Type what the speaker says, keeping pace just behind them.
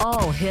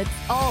Double hits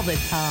all the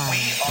time. We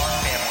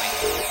are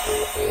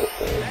family.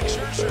 Max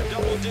Scherzer,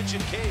 double-digit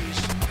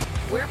Ks.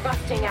 We're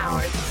busting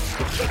ours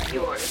to kick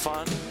yours.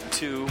 Fun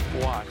to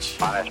watch.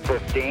 Minus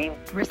 15.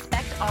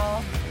 Respect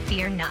all,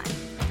 fear none.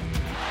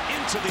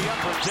 Into the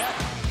upper deck.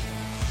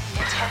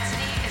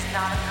 Intensity is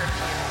not a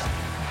curfew.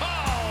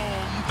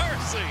 Oh,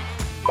 mercy.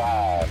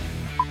 5,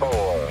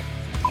 4,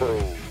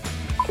 3,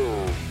 2,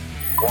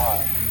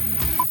 1.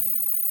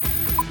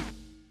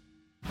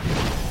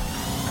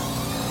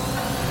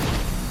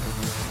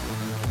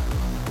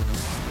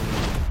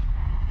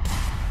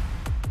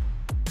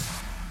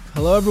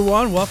 Hello,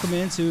 everyone. Welcome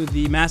into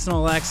the MASN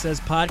All Access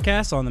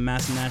podcast on the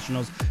MASN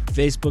Nationals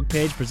Facebook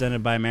page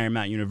presented by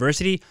Marymount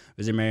University.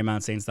 Visit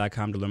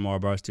MarymountSaints.com to learn more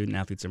about our student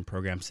athletes and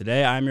programs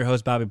today. I'm your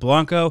host, Bobby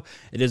Blanco.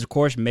 It is, of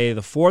course, May the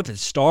 4th. It's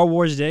Star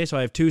Wars Day, so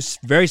I have two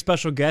very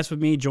special guests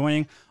with me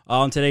joining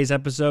on today's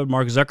episode.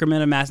 Mark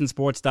Zuckerman of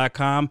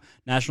MASNsports.com,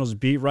 Nationals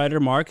beat writer.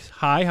 Mark,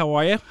 hi, how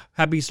are you?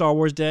 Happy Star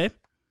Wars Day.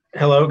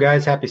 Hello,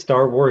 guys. Happy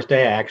Star Wars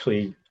Day. I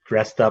actually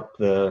dressed up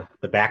the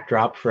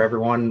backdrop for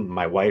everyone.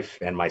 My wife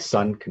and my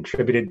son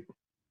contributed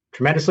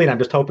tremendously, and I'm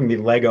just hoping the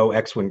Lego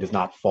X-Wing does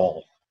not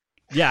fall.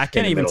 Yeah, I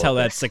can't even tell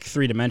that's like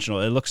three-dimensional.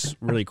 It looks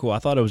really cool. I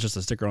thought it was just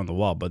a sticker on the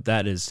wall, but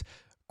that is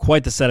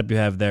quite the setup you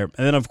have there.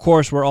 And then, of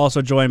course, we're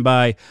also joined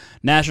by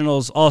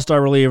Nationals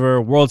All-Star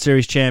reliever, World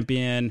Series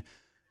champion,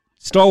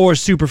 Star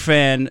Wars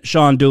superfan,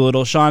 Sean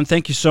Doolittle. Sean,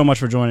 thank you so much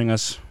for joining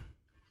us.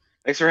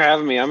 Thanks for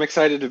having me. I'm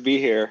excited to be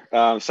here.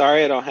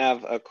 Sorry I don't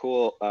have a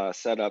cool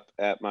setup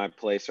at my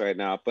place right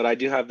now, but I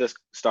do have this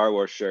Star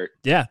Wars shirt.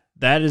 Yeah,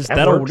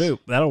 that'll do.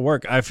 That'll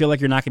work. I feel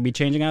like you're not going to be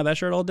changing out of that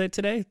shirt all day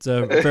today. It's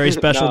a very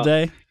special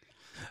day.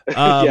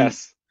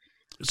 Yes.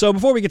 So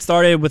before we get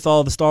started with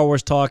all the Star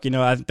Wars talk,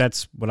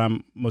 that's what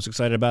I'm most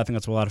excited about. I think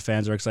that's what a lot of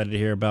fans are excited to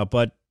hear about.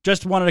 But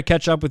just wanted to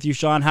catch up with you,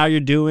 Sean. How you're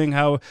doing?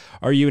 How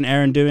are you and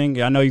Aaron doing?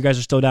 I know you guys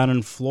are still down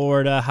in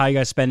Florida. How are you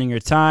guys spending your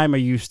time? Are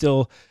you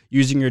still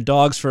using your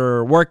dogs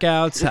for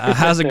workouts?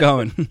 How's it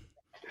going?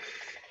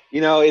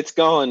 It's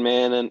going,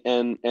 man,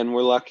 and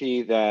we're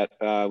lucky that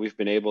we've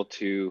been able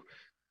to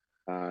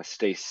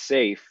stay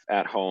safe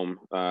at home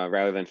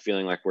rather than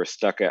feeling like we're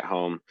stuck at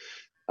home.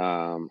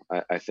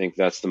 I think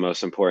that's the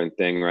most important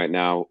thing right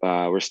now.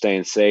 We're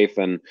staying safe,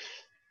 and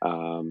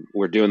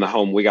we're doing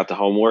we got the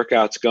home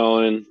workouts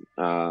going.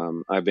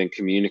 I've been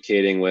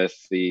communicating with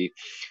the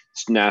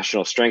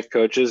national strength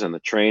coaches and the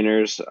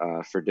trainers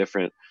for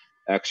different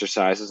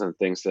exercises and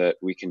things that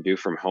we can do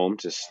from home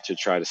to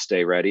try to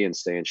stay ready and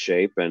stay in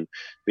shape. And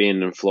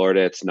being in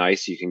Florida, it's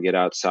nice. You can get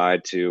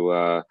outside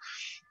to,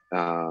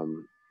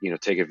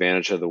 take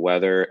advantage of the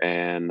weather,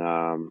 and,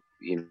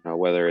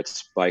 whether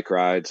it's bike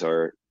rides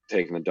or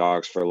taking the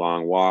dogs for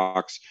long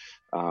walks.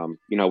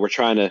 We're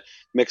trying to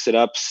mix it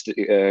up,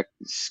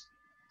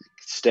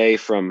 stay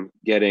from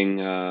getting,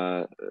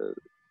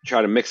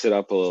 try to mix it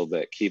up a little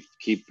bit, keep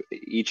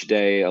each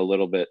day a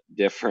little bit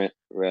different.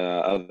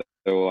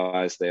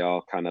 Otherwise, they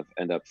all kind of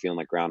end up feeling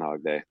like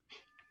Groundhog Day.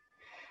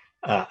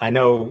 I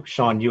know,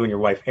 Sean, you and your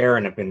wife,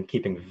 Erin, have been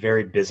keeping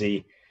very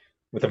busy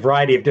with a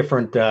variety of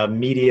different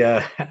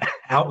media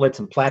outlets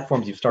and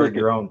platforms. You've started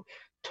your own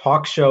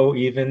talk show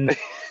even,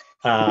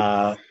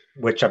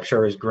 which I'm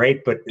sure is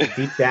great. But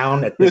deep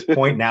down at this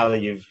point, now that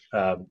you've,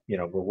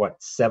 we're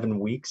 7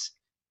 weeks,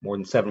 more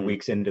than 7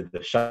 weeks into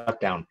the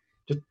shutdown,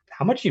 just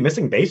how much are you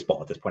missing baseball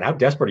at this point? How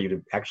desperate are you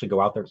to actually go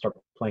out there and start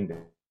playing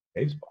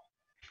baseball?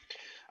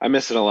 I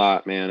miss it a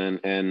lot, man.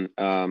 And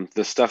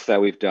the stuff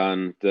that we've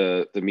done,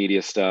 the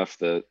media stuff,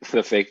 the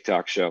fake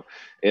talk show,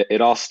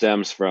 it all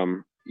stems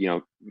from,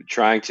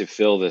 trying to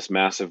fill this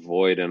massive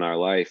void in our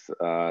life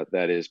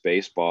that is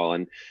baseball.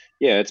 And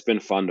yeah, it's been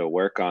fun to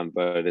work on,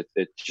 but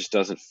it just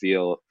doesn't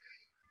feel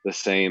the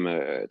same.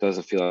 It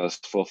doesn't feel as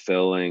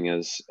fulfilling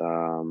as,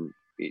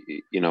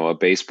 a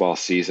baseball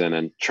season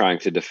and trying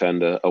to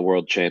defend a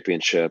world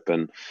championship.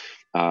 And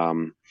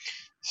there's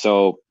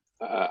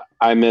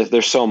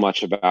so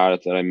much about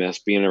it that I miss,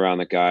 being around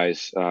the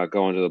guys,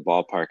 going to the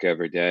ballpark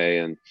every day.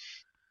 And,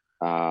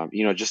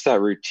 just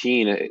that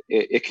routine,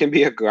 it can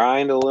be a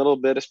grind a little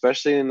bit,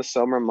 especially in the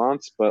summer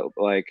months, but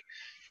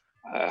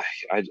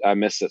I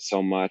miss it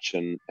so much.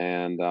 And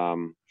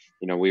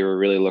we were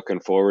really looking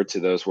forward to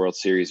those World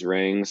Series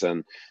rings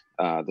and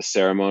the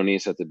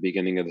ceremonies at the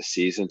beginning of the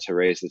season to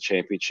raise the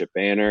championship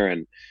banner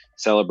and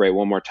celebrate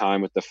one more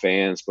time with the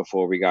fans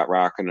before we got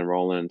rocking and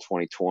rolling in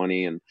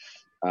 2020. And,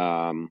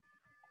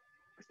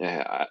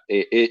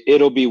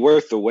 it'll be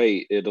worth the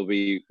wait. It'll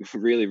be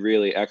really,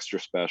 really extra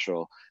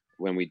special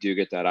when we do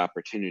get that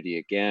opportunity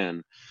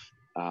again.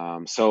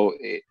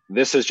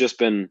 This has just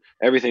been,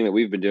 everything that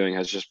we've been doing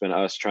has just been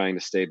us trying to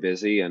stay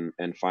busy and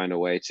find a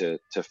way to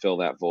fill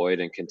that void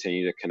and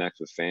continue to connect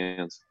with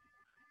fans.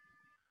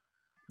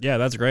 Yeah,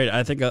 that's great.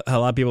 I think a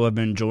lot of people have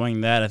been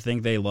enjoying that. I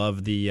think they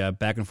love the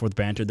back and forth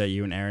banter that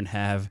you and Aaron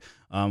have,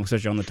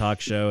 especially on the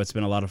talk show. It's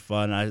been a lot of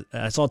fun.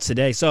 I saw it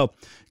today. So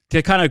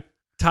to kind of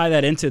tie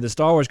that into the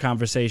Star Wars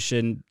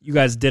conversation, you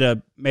guys did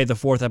a May the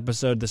 4th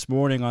episode this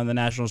morning on the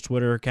Nationals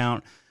Twitter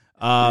account.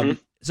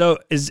 So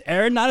is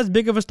Aaron not as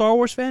big of a Star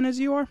Wars fan as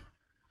you are?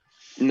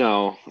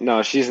 No,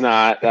 she's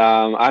not.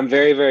 I'm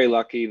very, very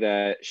lucky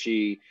that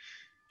she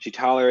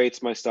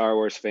tolerates my Star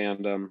Wars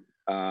fandom,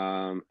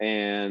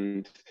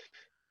 and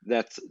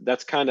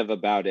that's kind of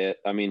about it.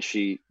 I mean,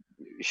 she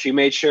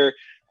made sure,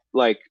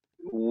 like,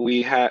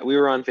 we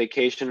were on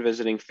vacation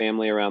visiting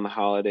family around the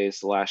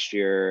holidays last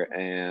year,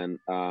 and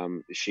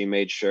she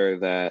made sure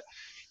that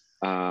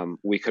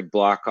we could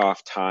block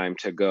off time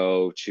to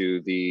go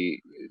to the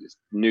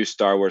new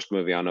Star Wars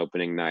movie on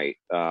opening night.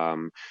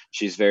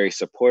 She's very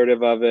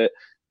supportive of it,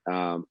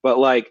 but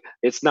like,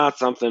 it's not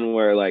something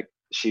where like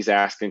she's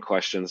asking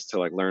questions to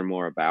like learn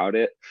more about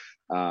it.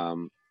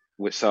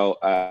 So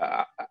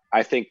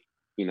I think,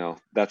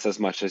 that's as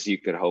much as you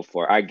could hope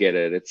for. I get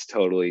it; it's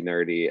totally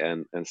nerdy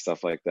and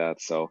stuff like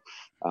that. So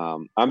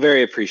I'm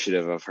very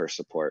appreciative of her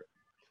support.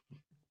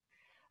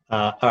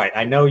 All right.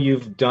 I know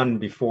you've done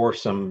before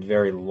some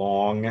very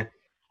long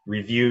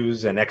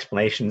reviews and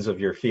explanations of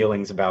your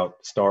feelings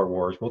about Star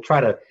Wars. We'll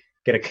try to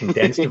get a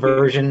condensed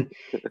version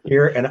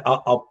here, and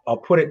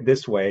I'll put it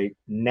this way: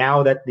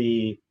 now that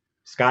the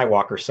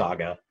Skywalker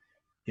saga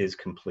is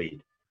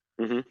complete,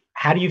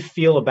 how do you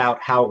feel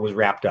about how it was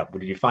wrapped up?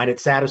 Did you find it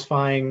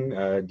satisfying?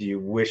 Do you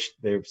wish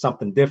there was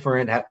something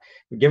different?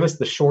 Give us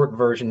the short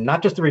version,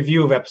 not just a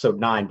review of Episode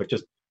 9, but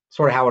just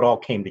sort of how it all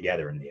came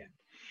together in the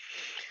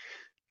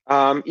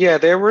end. Yeah,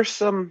 there were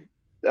some.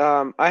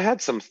 I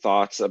had some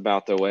thoughts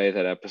about the way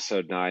that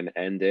Episode 9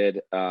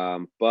 ended,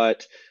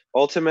 but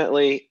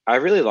ultimately, I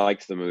really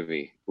liked the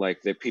movie.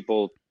 Like, the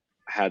people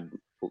had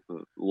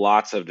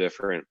lots of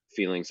different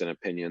feelings and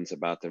opinions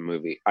about the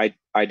movie.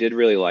 I did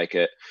really like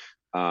it.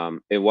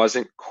 It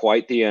wasn't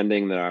quite the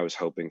ending that I was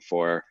hoping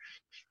for,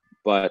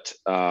 but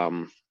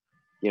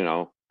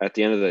at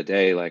the end of the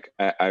day, like,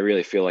 I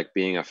really feel like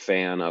being a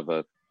fan of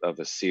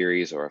a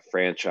series or a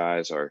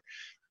franchise or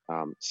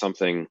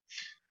something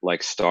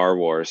like Star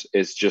Wars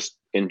is just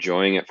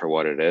enjoying it for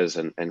what it is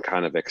and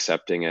kind of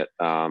accepting it.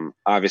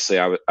 Obviously,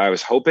 I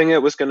was hoping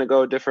it was going to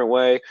go a different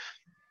way.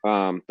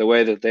 The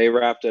way that they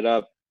wrapped it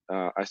up,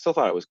 I still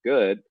thought it was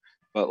good,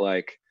 but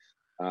like,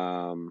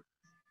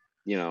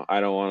 I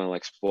don't want to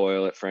like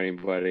spoil it for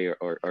anybody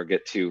or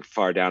get too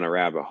far down a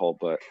rabbit hole,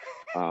 but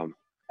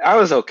I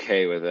was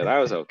okay with it.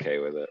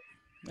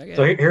 Okay.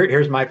 So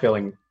here's my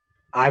feeling.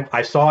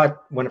 I saw it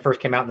when it first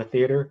came out in the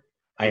theater.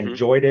 I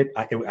enjoyed it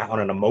on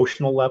an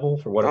emotional level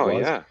for what it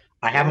was. Yeah.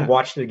 I haven't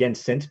watched it again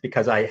since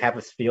because I have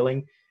this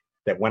feeling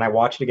that when I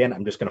watch it again,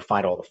 I'm just going to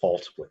find all the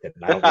faults with it,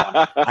 and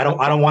I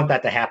don't want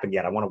that to happen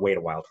yet. I want to wait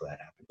a while till that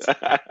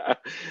happens.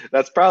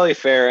 That's probably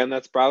fair, and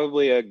that's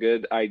probably a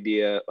good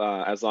idea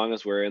as long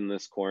as we're in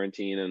this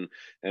quarantine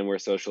and we're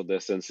social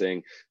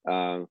distancing,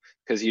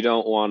 because you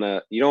don't want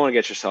to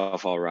get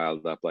yourself all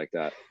riled up like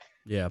that.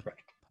 Yeah,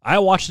 I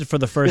watched it for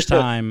the first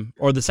time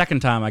or the second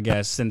time, I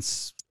guess,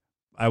 since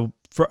I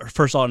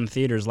first saw it in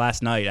theaters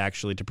last night,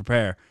 actually, to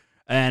prepare.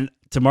 And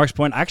to Mark's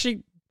point, I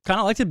actually kind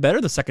of liked it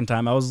better the second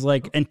time. I was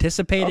like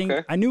anticipating.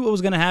 Okay. I knew what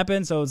was going to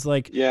happen, so it's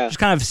like just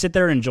kind of sit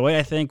there and enjoy it.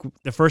 I think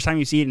the first time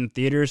you see it in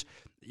theaters,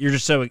 you're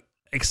just so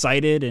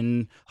excited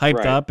and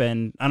hyped up.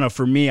 And I don't know,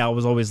 for me, I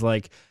was always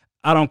like,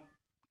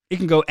 it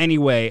can go any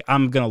way.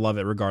 I'm going to love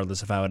it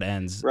regardless of how it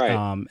ends.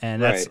 Right.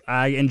 And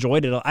I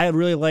enjoyed it. I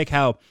really like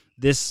how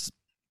this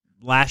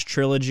last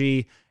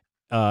trilogy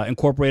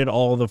incorporated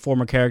all the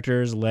former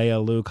characters,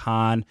 Leia, Luke,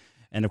 Han,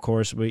 and of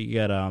course we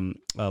get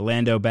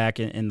Lando back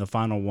in the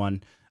final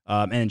one,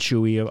 and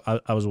Chewie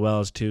as well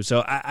as too.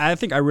 So I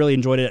think I really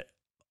enjoyed it,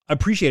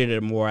 appreciated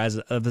it more as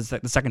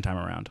the second time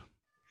around.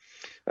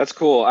 That's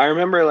cool. I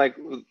remember like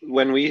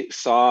when we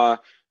saw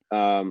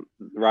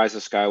Rise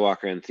of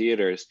Skywalker in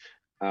theaters,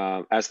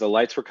 as the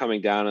lights were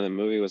coming down and the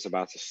movie was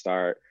about to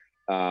start,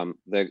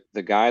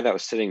 the guy that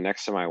was sitting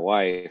next to my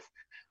wife,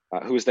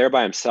 who was there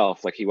by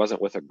himself, like he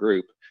wasn't with a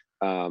group,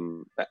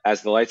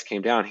 as the lights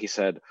came down, he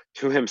said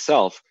to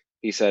himself,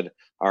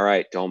 "All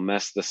right, don't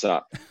mess this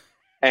up."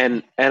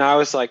 And I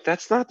was like,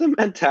 that's not the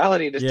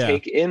mentality to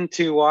take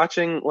into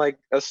watching like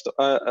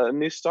a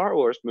new Star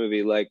Wars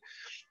movie. Like,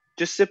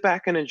 just sit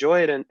back and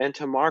enjoy it. And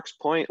to Mark's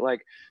point,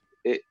 like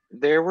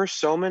there were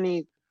so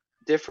many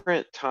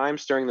different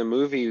times during the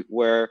movie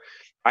where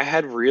I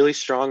had really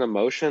strong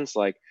emotions.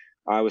 Like,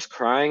 I was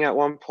crying at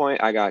one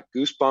point. I got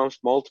goosebumps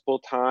multiple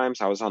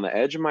times. I was on the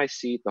edge of my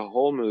seat the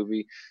whole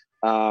movie.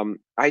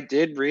 I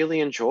did really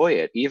enjoy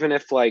it, even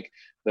if like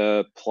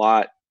the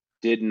plot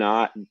did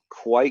not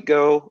quite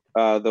go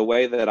the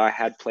way that I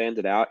had planned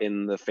it out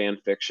in the fan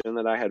fiction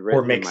that I had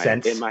written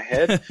in my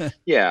head.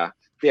 Yeah.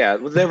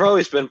 There've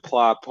always been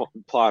plot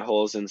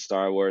holes in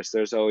Star Wars.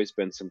 There's always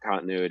been some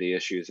continuity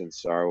issues in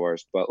Star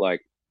Wars. But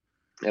like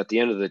at the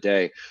end of the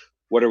day,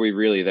 what are we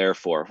really there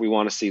for? We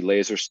want to see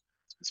laser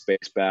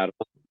space battle,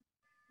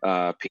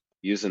 people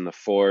using the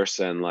Force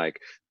and like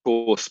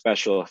cool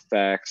special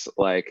effects,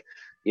 like,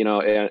 you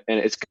know, and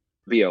it's gonna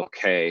be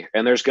okay.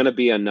 And there's gonna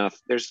be enough.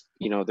 There's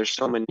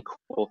so many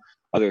cool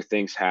other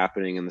things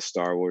happening in the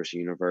Star Wars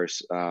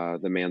universe, the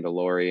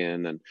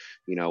Mandalorian, and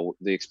you know,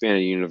 the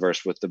expanded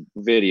universe with the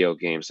video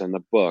games and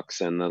the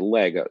books and the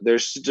Lego.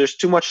 There's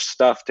too much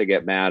stuff to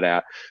get mad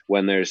at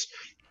when there's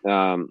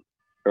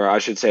or I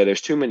should say,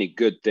 there's too many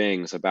good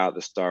things about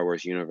the Star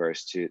Wars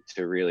universe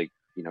to really,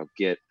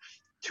 get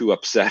too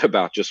upset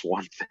about just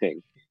one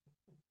thing.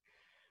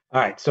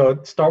 All right,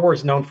 so Star Wars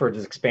is known for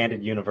its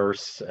expanded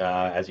universe.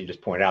 As you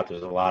just pointed out,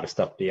 there's a lot of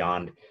stuff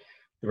beyond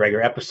the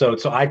regular episode.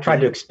 So I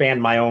tried to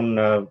expand my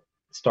own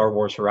Star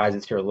Wars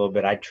horizons here a little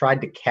bit. I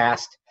tried to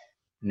cast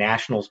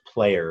Nationals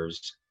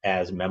players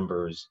as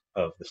members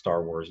of the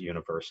Star Wars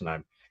universe, and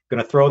I'm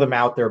going to throw them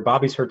out there.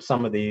 Bobby's heard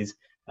some of these.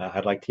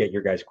 I'd like to get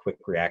your guys' quick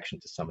reaction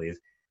to some of these.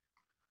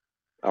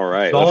 All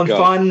right, it's all in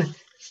fun.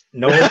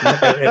 No,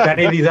 if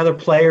any of these other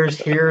players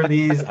hear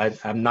these,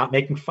 I'm not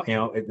making fun.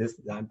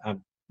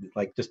 I'm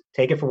like, just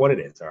take it for what it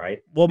is. All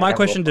right. Well, my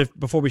question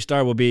before we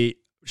start will be,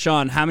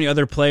 Sean, how many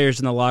other players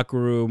in the locker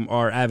room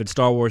are avid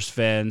Star Wars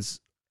fans,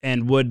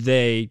 and would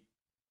they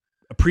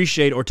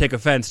appreciate or take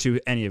offense to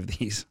any of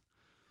these?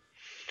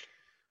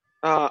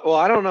 Well,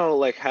 I don't know,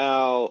 like,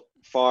 how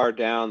far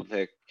down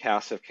the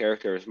cast of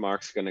characters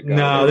Mark's going to go.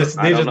 No, these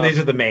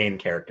are the main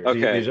characters.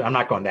 Okay. I'm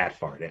not going that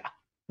far. Yeah.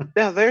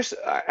 Yeah,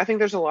 I think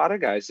there's a lot of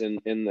guys in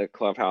the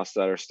clubhouse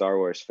that are Star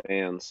Wars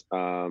fans.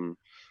 Mark,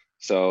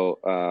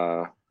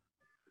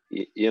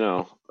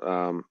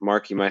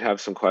 you might have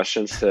some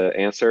questions to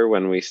answer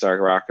when we start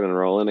rocking and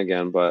rolling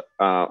again, but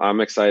I'm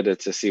excited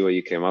to see what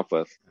you came up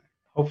with.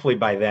 Hopefully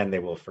by then they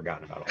will have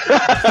forgotten about all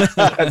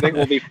that. I think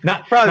we'll be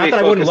not that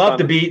I wouldn't love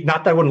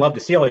to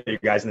see all of you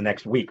guys in the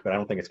next week, but I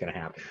don't think it's going to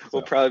happen. So.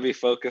 We'll probably be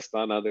focused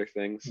on other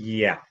things.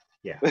 Yeah.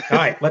 All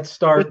right, let's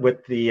start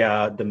with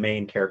the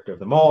main character of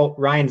them all,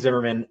 Ryan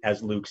Zimmerman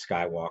as Luke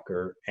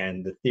Skywalker.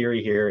 And the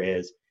theory here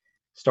is,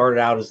 started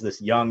out as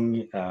this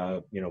young,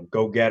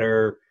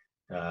 go-getter,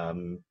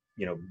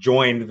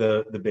 joined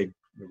the big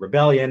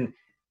rebellion,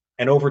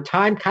 and over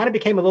time kind of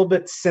became a little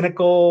bit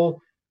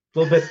cynical, a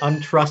little bit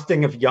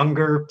untrusting of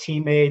younger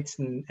teammates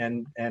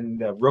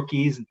and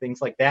rookies and things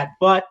like that.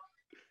 But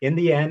in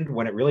the end,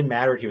 when it really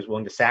mattered, he was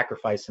willing to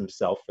sacrifice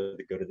himself for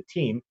the good of the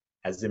team,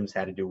 as Zim's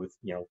had to do with,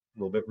 a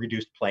little bit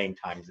reduced playing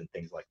times and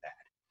things like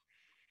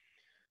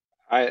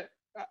that.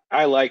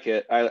 I like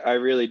it. I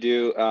really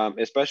do.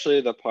 Especially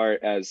the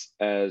part as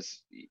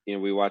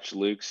we watch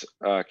Luke's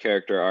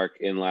character arc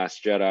in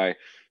Last Jedi,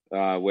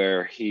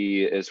 where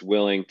he is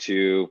willing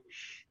to,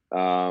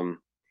 for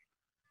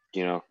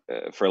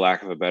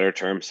lack of a better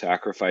term,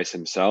 sacrifice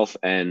himself,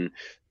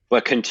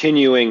 but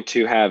continuing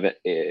to have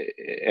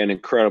an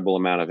incredible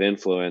amount of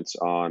influence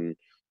on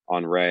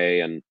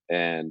Rey and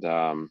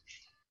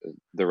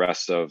the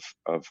rest of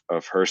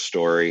her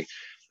story,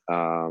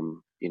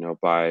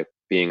 by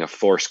being a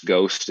Force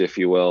ghost, if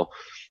you will.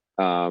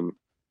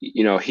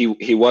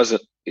 He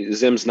wasn't,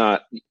 Zim's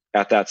not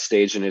at that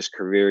stage in his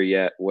career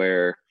yet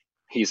where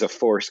he's a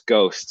Force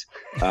ghost.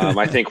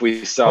 I think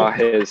we saw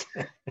his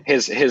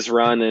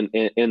run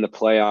in the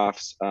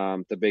playoffs,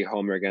 the big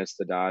homer against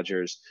the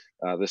Dodgers,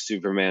 the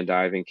Superman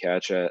diving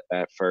catch at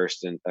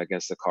first and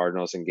against the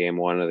Cardinals in Game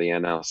 1 of the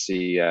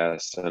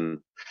NLCS, and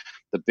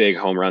the big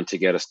home run to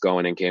get us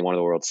going in Game 1 of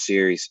the World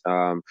Series.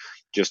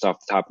 Just off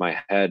the top of my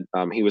head,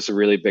 he was a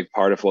really big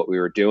part of what we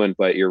were doing.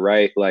 But you're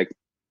right, like,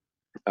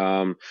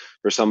 for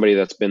somebody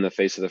that's been the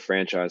face of the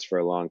franchise for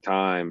a long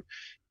time,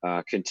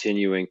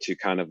 continuing to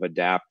kind of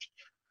adapt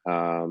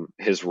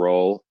his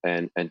role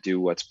and do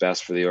what's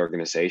best for the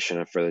organization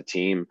and for the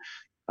team.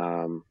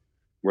 We're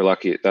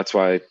lucky. That's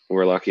why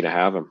we're lucky to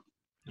have him.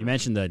 You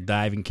mentioned the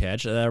diving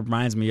catch. That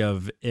reminds me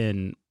of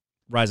in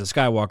Rise of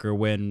Skywalker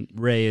when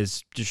Rey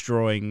is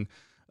destroying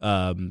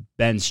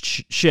Ben's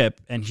ship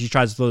and he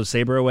tries to throw the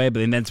saber away, but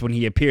then that's when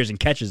he appears and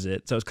catches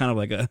it. So it's kind of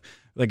like a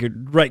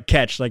right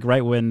catch, like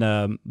right when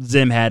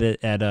Zim had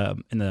it at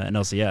in the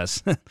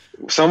NLCS.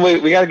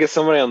 We got to get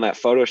somebody on that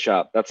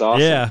Photoshop. That's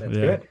awesome.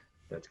 Yeah,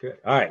 That's good.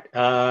 All right,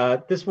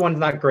 this one's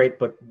not great,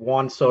 but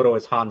Juan Soto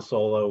is Han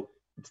Solo.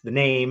 It's the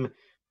name,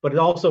 but it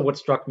also, what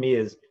struck me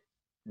is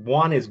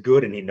Juan is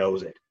good and he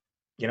knows it.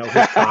 He's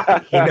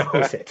cocky. He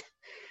knows it.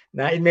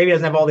 Now, maybe he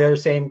doesn't have all the other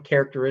same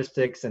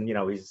characteristics, and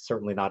he's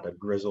certainly not a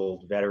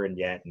grizzled veteran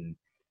yet, and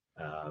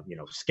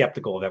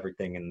skeptical of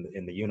everything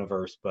in the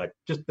universe. But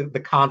just the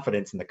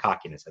confidence and the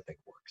cockiness, I think,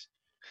 works.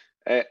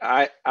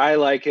 I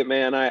like it,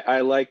 man.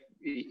 I like,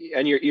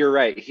 and you're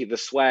right. The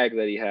swag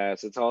that he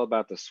has, it's all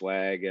about the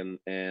swag, and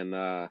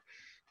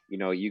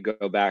you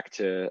go back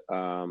to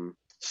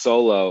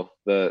Solo,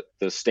 the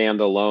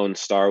standalone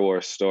Star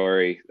Wars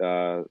story,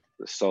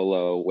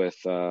 Solo with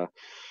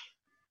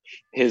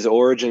his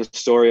origin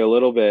story a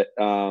little bit,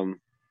 and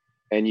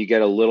you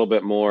get a little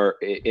bit more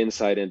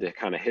insight into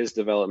kind of his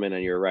development.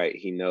 And you're right,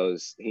 he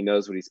knows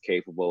what he's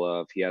capable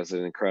of. He has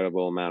an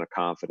incredible amount of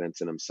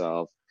confidence in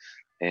himself,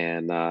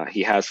 and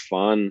he has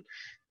fun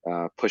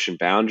pushing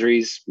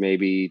boundaries,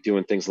 maybe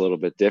doing things a little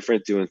bit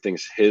different, doing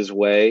things his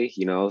way.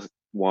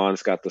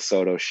 Juan's got the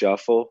Soto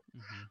shuffle.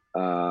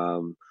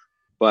 Mm-hmm.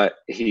 But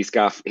he's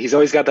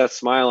always got that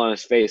smile on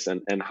his face,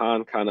 and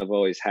Han kind of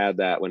always had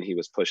that when he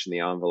was pushing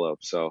the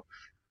envelope. So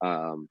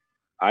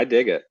I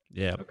dig it.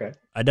 Yeah. Okay.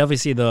 I definitely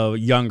see the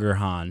younger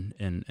Han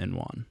in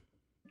Juan.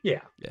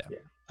 Yeah.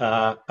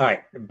 All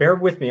right. Bear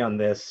with me on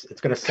this. It's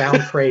going to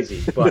sound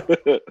crazy,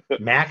 but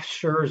Max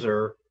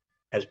Scherzer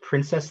as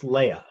Princess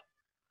Leia.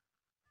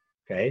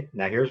 Okay,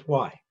 now here's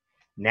why.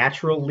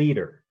 Natural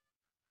leader,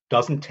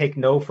 doesn't take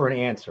no for an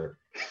answer,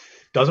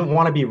 doesn't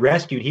want to be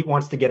rescued. He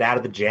wants to get out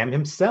of the jam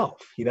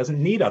himself. He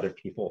doesn't need other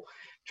people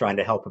trying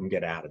to help him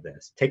get out of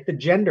this. Take the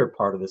gender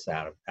part of this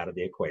out of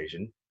the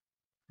equation.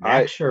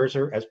 Max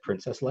Scherzer as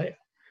Princess Leia.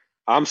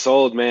 I'm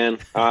sold, man.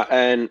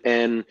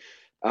 And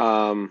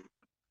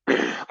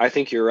I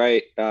think you're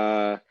right.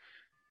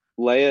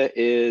 Leia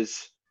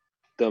is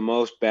the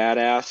most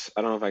badass.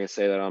 I don't know if I can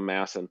say that on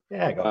Masson.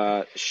 Yeah,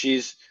 go.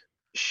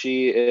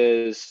 She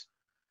is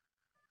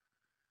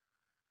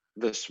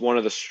one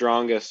of the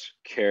strongest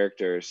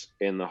characters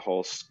in the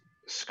whole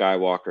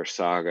Skywalker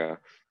saga,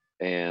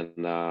 and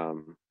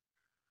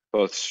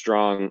both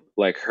strong,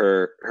 like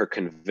her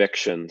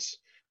convictions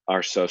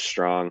are so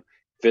strong,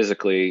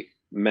 physically,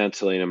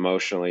 mentally, and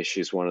emotionally.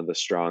 She's one of the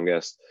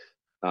strongest.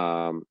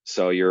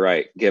 So you're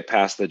right. Get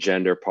past the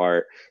gender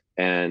part,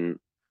 and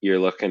you're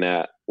looking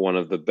at one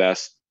of the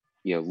best,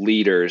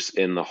 leaders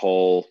in the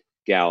whole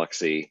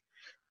galaxy.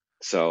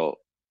 So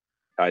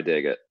I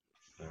dig it.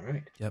 All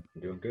right. Yep.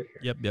 I'm doing good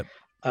here. Yep.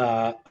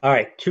 All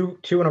right. Two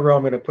in a row.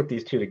 I'm going to put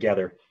these two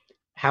together.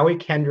 Howie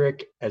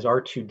Kendrick as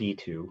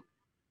R2-D2.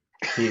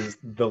 He's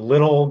the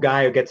little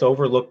guy who gets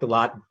overlooked a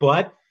lot,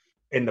 but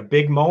in the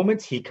big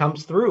moments, he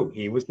comes through.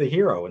 He was the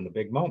hero in the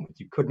big moments.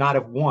 You could not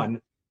have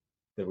won.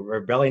 The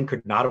rebellion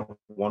could not have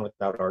won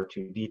without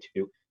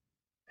R2-D2.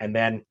 And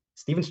then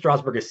Steven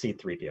Strasburg is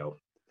C-3PO.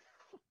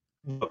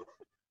 Look,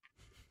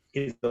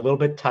 he's a little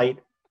bit tight.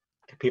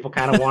 People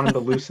kind of want him to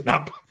loosen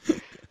up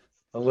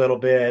a little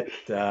bit.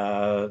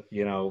 No,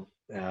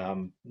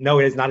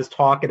 he's not as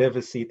talkative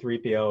as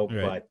C-3PO,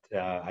 right. But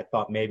I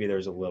thought maybe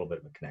there's a little bit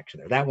of a connection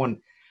there. That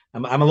one,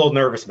 I'm a little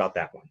nervous about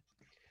that one.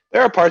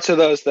 There are parts of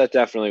those that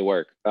definitely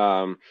work.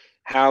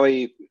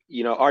 Howie,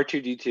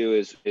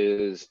 R2-D2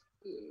 is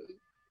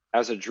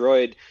as a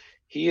droid,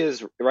 he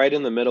is right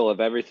in the middle of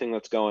everything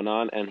that's going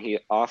on, and he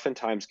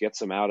oftentimes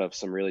gets him out of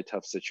some really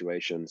tough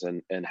situations.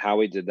 And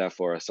Howie did that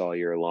for us all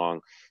year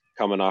long,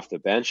 coming off the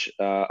bench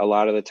a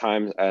lot of the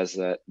times as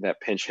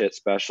that pinch hit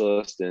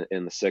specialist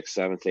in the 6th,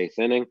 7th, 8th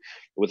inning,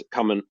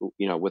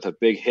 with a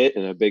big hit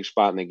in a big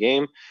spot in the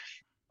game.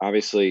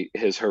 Obviously,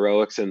 his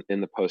heroics in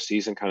the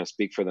postseason kind of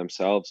speak for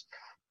themselves.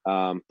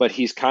 But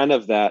he's kind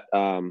of that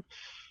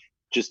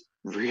just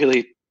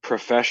really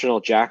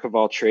professional jack of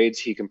all trades.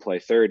 He can play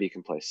third, he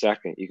can play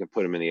second, you can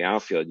put him in the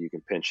outfield, you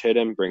can pinch hit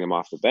him, bring him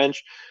off the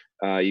bench,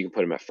 you can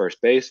put him at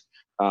first base.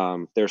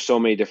 There's so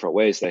many different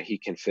ways that he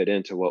can fit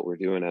into what we're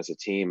doing as a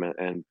team,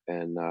 and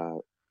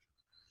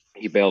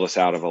he bailed us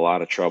out of a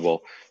lot of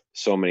trouble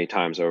so many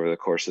times over the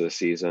course of the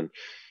season.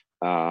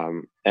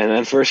 And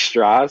then for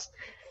Strauss,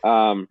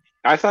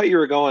 I thought you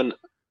were going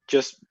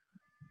just,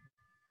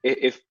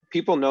 if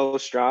people know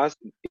Strauss,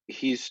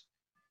 he's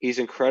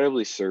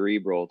incredibly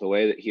cerebral, the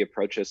way that he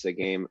approaches the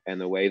game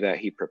and the way that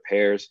he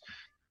prepares,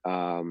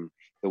 the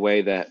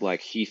way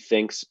that he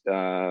thinks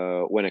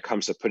when it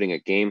comes to putting a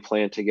game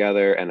plan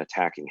together and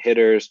attacking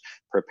hitters,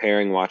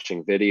 preparing,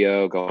 watching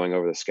video, going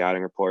over the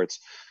scouting reports.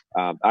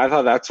 I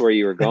thought that's where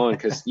you were going,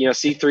 because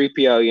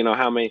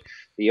C-3PO,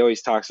 he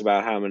always talks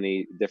about how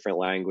many different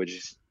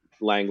languages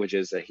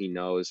that he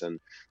knows, and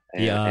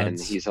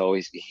he's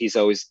always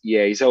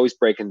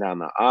breaking down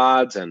the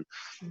odds, and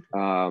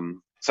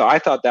so I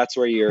thought that's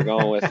where you were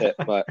going with it,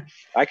 but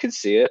I could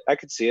see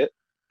it.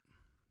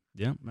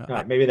 Yeah,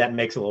 maybe that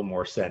makes a little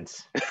more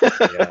sense.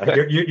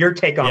 Yeah. Your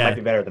take on it might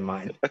be better than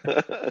mine.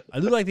 I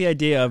do like the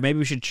idea of maybe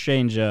we should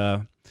change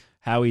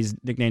Howie's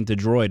nickname to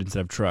Droid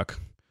instead of Truck.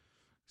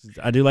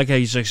 I do like how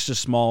he's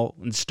just small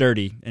and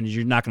sturdy, and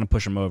you're not going to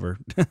push him over.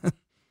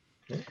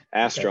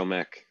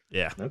 Astromech.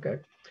 Yeah. Okay.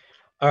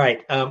 All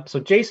right. So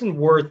Jason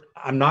Worth,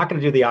 I'm not going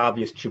to do the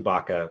obvious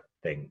Chewbacca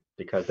thing,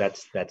 because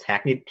that's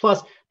hackneyed.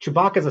 Plus,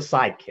 Chewbacca's a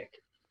sidekick.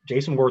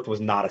 Jason Worth was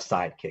not a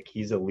sidekick.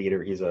 He's a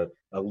leader. He's a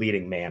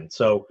leading man.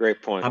 So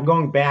great point. I'm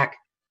going back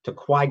to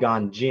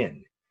Qui-Gon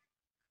Jinn.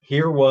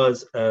 Here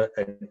was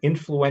an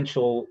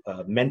influential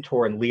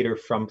mentor and leader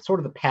from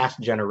sort of the past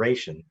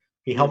generation.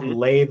 He helped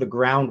lay the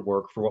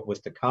groundwork for what was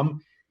to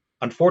come.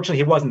 Unfortunately,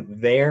 he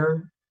wasn't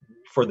there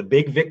for the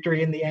big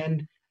victory in the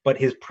end, but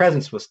his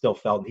presence was still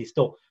felt. He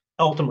still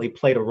ultimately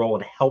played a role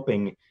in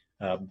helping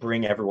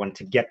bring everyone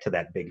to get to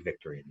that big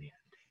victory in the end.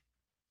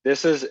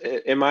 This is,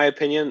 in my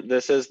opinion,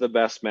 this is the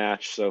best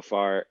match so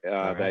far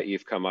that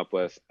you've come up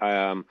with,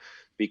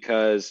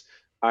 because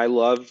I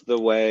love the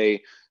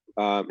way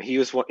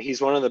he's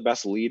one of the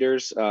best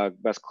leaders,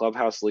 best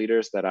clubhouse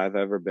leaders that I've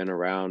ever been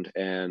around,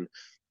 and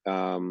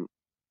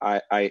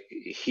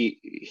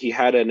he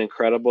had an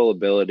incredible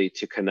ability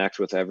to connect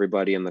with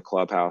everybody in the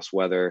clubhouse,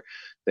 whether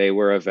they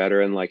were a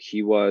veteran like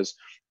he was,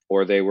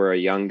 or they were a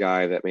young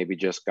guy that maybe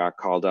just got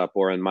called up,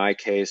 or in my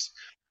case,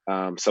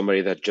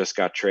 somebody that just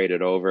got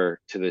traded over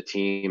to the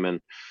team.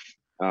 And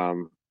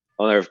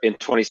in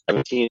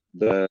 2017,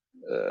 the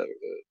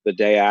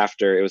day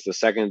after, it was the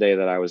second day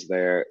that I was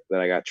there that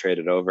I got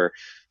traded over.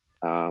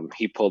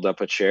 he pulled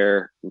up a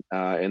chair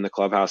in the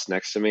clubhouse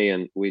next to me,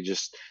 and we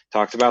just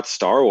talked about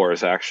Star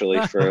Wars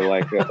actually for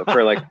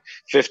like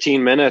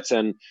 15 minutes.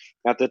 And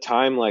at the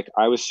time, like,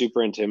 I was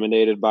super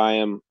intimidated by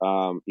him.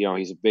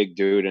 He's a big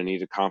dude and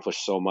he's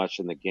accomplished so much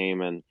in the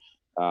game, and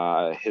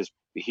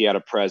he had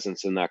a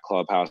presence in that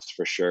clubhouse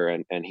for sure.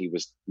 And he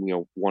was,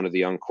 one of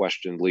the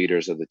unquestioned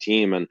leaders of the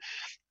team. And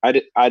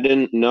I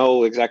didn't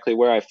know exactly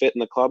where I fit in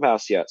the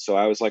clubhouse yet. So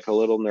I was like a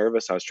little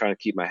nervous. I was trying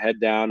to keep my head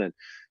down, and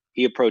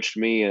he approached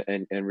me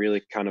and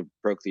really kind of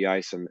broke the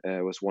ice. And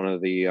it was one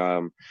of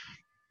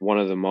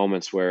the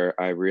moments where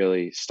I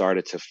really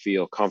started to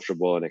feel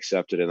comfortable and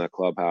accepted in the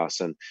clubhouse.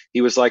 And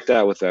he was like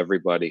that with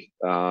everybody.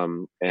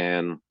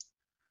 And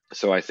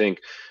so I think,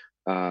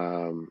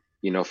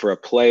 for a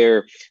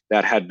player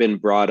that had been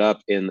brought up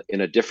in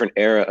a different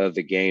era of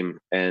the game,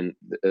 and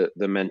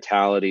the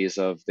mentalities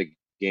of the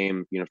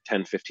game,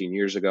 10, 15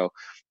 years ago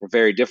were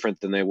very different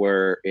than they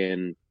were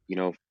in,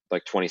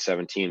 like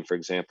 2017, for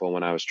example,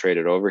 when I was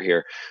traded over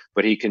here.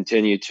 But he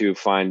continued to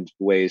find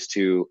ways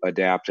to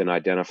adapt and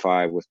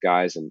identify with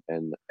guys and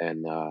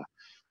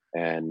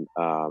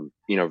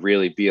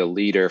really be a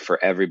leader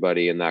for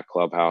everybody in that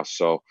clubhouse.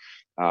 So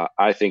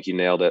I think you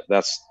nailed it.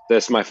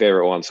 That's my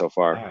favorite one so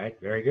far. All right,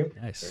 very good.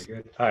 Nice.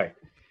 Very good. All right,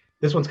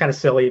 this one's kind of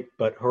silly,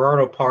 but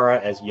Gerardo Parra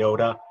as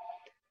Yoda.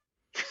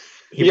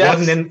 He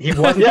wasn't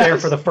there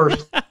for the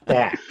first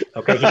act.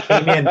 Okay, he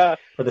came in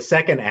for the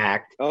second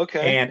act.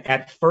 Okay. And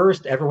at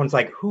first, everyone's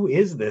like, "Who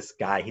is this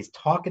guy? He's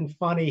talking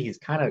funny. He's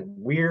kind of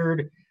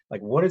weird. Like,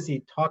 what is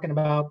he talking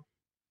about?"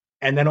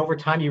 And then over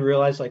time, you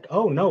realize, like,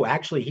 oh no,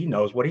 actually, he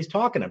knows what he's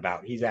talking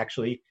about. He's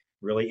actually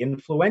really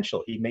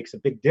influential. He makes a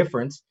big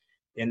difference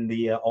in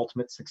the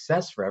ultimate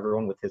success for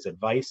everyone with his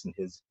advice and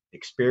his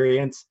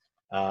experience,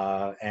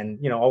 and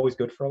always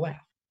good for a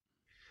laugh.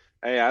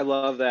 Hey, I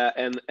love that,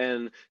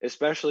 and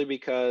especially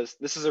because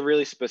this is a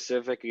really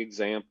specific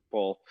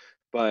example,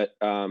 but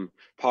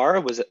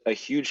Parra was a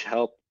huge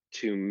help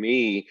to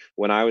me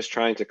when I was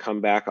trying to come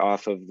back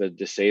off of the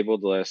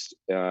disabled list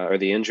or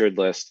the injured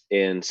list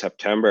in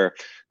September.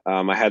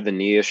 I had the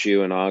knee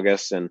issue in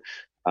August, and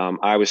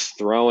I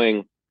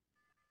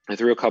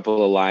threw a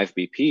couple of live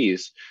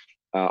BPs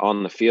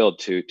on the field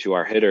to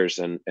our hitters,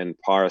 and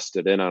Parra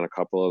stood in on a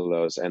couple of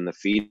those, and the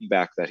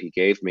feedback that he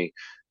gave me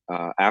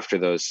after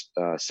those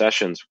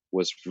sessions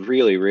was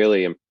really,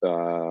 really,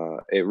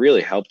 it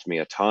really helped me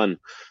a ton.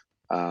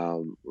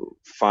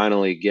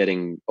 Finally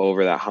getting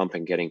over that hump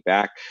and getting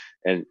back,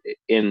 and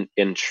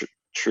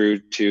true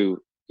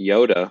to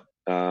Yoda,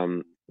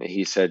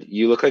 he said,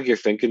 "You look like you're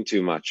thinking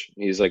too much."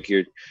 He's like,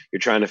 "You're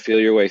trying to feel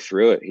your way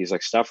through it." He's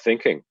like, "Stop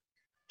thinking,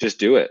 just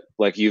do it.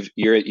 Like you've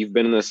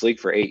been in this league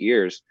for 8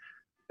 years.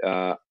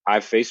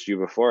 I've faced you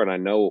before, and I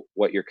know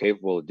what you're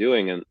capable of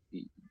doing, and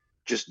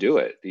just do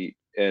it."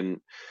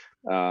 And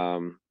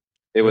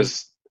it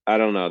was, I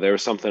don't know, there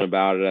was something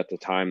about it at the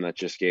time that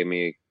just gave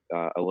me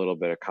a little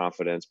bit of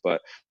confidence.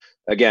 But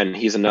again,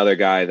 he's another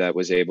guy that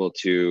was able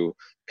to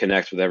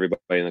connect with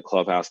everybody in the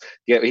clubhouse.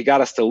 He got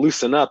us to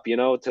loosen up,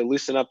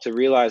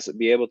 to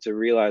be able to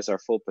realize our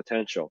full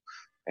potential.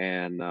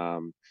 And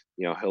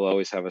he'll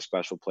always have a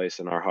special place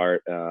in our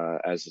heart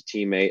as a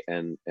teammate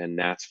and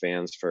Nats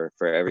fans for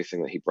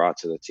everything that he brought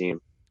to the team.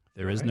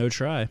 There is no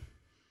try.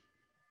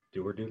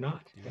 Do or do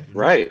not.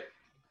 Right.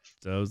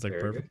 So it was like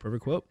perfect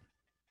quote.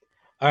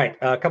 All right,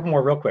 a couple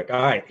more real quick.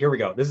 All right, here we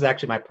go. This is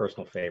actually my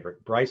personal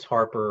favorite. Bryce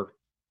Harper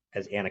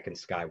as Anakin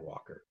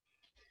Skywalker.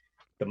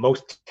 The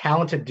most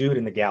talented dude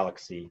in the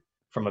galaxy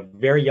from a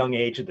very young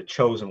age, of the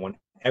chosen one.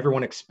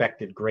 Everyone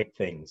expected great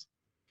things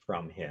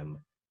from him.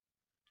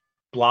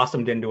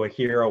 Blossomed into a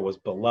hero, was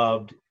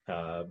beloved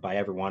by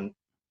everyone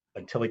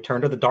until he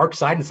turned to the dark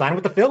side and signed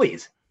with the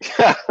Phillies.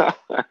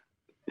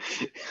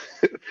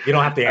 You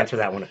don't have to answer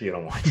that one if you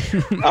don't want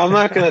to. I'm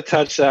not going to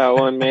touch that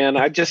one, man.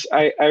 I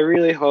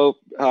really hope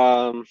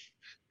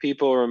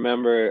people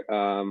remember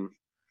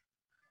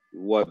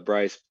what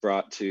Bryce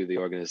brought to the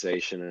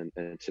organization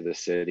and to the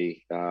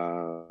city.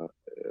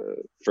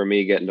 For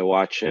me, getting to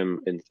watch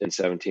him in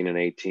 17 and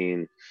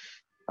 18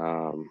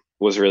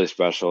 was really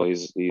special.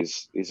 He's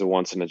a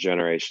once in a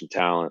generation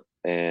talent,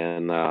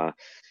 and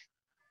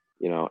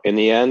in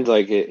the end,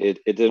 like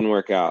it didn't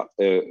work out.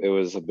 It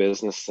was a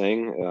business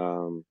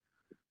thing,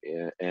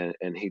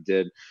 and he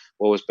did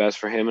what was best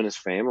for him and his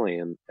family,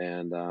 and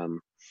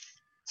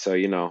so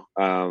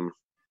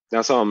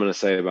that's all I'm going to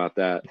say about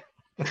that.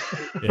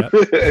 Yeah,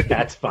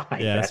 that's fine.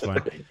 Yeah, that's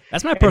fine.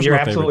 That's my And personal you're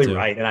favorite absolutely too.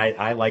 right, and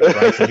I like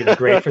Bryce. He did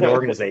great for the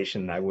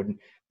organization. I wouldn't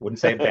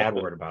say a bad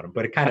word about him,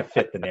 but it kind of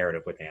fit the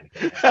narrative with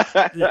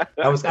Anakin.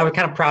 I was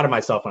kind of proud of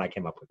myself when I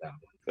came up with that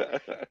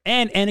one.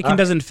 And Anakin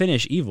doesn't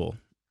finish evil.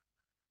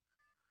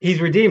 He's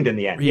redeemed in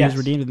the end. He yes. was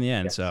redeemed in the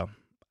end. Yes. So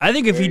I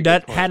think if Very he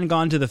good point. hadn't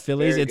gone to the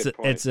Phillies, Very good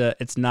point.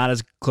 it's not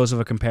as close of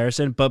a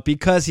comparison. But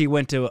because he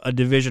went to a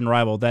division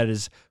rival that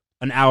is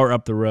an hour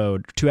up the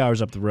road, 2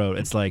 hours up the road,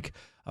 it's like,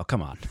 oh,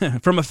 come on,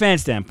 from a fan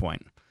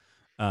standpoint.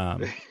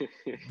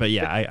 But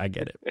yeah, I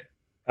get it.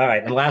 All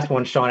right, and last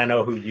one, Sean. I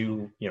know who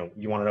you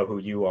want to know who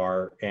you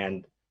are,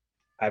 and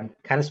I'm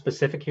kind of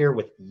specific here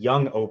with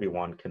young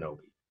Obi-Wan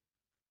Kenobi.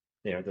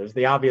 There's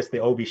the obvious, the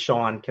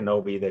Obi-Sean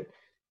Kenobi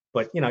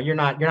but you're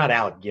not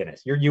Alec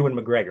Guinness. You're Ewan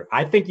McGregor.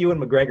 I think Ewan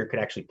McGregor could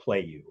actually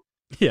play you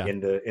in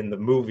the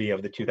movie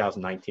of the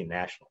 2019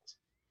 Nationals.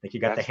 I think you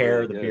got the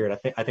hair, the beard.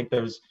 I think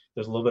there's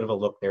a little bit of a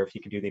look there if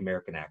you could do the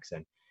American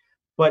accent.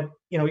 But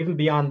even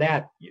beyond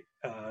that,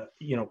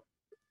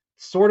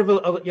 sort of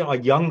a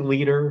young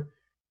leader,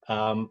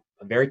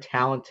 very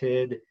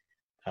talented,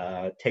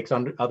 takes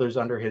others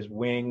under his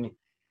wing.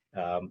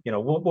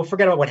 We'll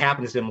forget about what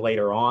happens to him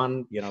later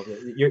on.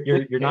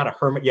 You're not a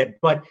hermit yet,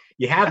 but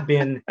you have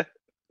been,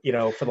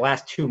 for the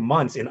last 2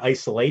 months in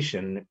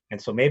isolation,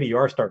 and so maybe you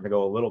are starting to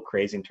go a little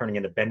crazy and turning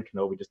into Ben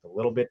Kenobi just a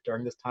little bit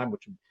during this time,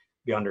 which would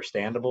be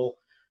understandable.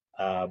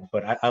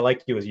 But I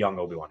like you as young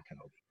Obi-Wan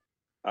Kenobi.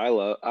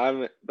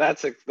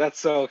 That's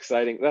so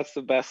exciting. That's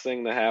the best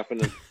thing that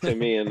happened to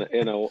me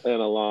in a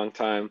long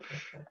time.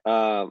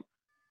 I'm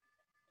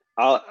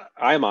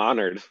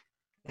honored.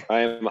 I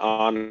am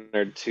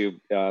honored to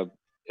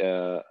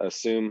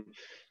assume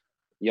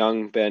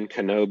young Ben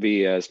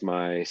Kenobi as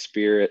my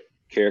spirit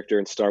character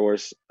in Star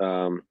Wars.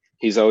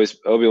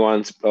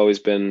 Obi-Wan's always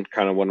been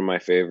kind of one of my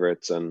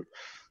favorites, and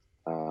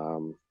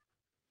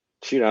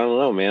shoot, I don't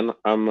know, man.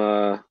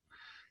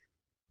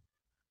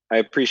 I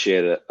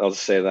appreciate it. I'll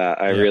just say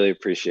that. I really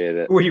appreciate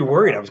it. Who were you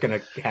worried I was going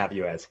to have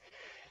you as?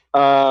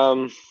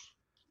 I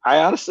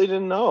honestly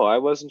didn't know. I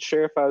wasn't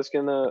sure if I was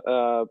going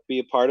to be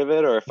a part of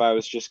it or if I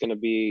was just going to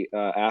be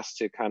asked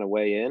to kind of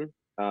weigh in.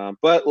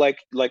 But like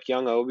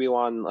young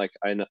Obi-Wan,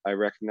 I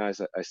recognize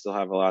that I still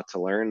have a lot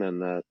to learn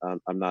and that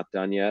I'm not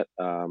done yet.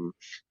 I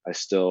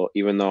still,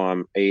 even though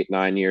I'm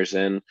 8-9 years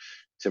in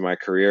to my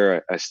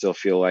career, I still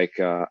feel like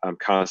I'm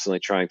constantly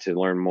trying to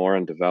learn more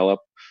and develop.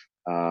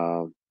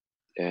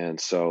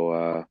 And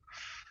so,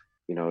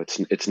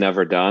 it's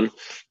never done,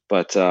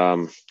 but,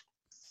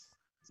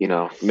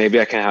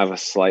 maybe I can have a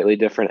slightly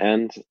different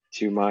end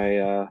to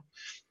my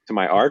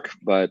arc,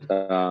 but,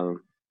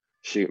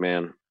 shoot,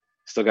 man,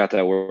 still got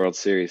that World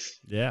Series.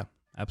 Yeah,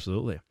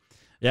 absolutely.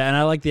 Yeah. And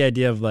I like the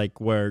idea of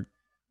where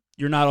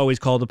you're not always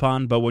called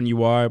upon, but when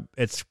you are,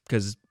 it's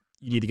because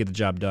you need to get the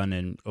job done.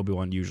 And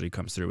Obi-Wan usually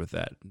comes through with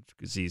that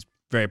because he's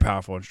very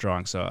powerful and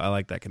strong. So I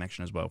like that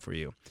connection as well for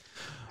you.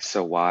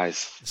 So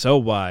wise.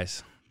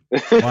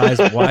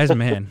 Wise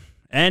man.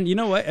 And you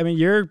know what? I mean,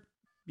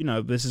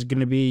 this is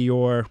going to be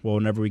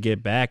whenever we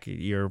get back,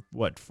 your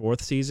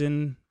fourth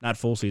season, not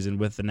full season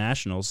with the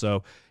Nationals.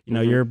 So,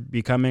 you're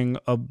becoming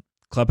a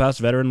clubhouse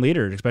veteran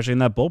leader, especially in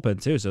that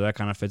bullpen too. So that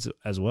kind of fits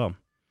as well.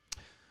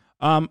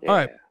 All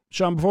right,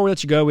 Sean, before we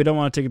let you go, we don't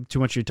want to take too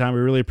much of your time. We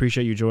really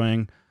appreciate you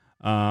joining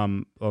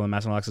on the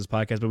Master Access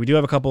podcast, but we do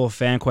have a couple of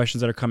fan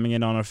questions that are coming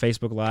in on our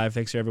Facebook Live.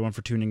 Thanks to everyone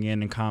for tuning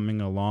in and commenting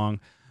along.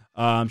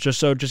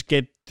 Just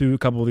get through a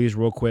couple of these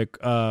real quick.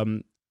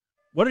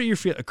 What are your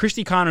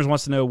Christy Connors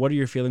wants to know, what are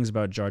your feelings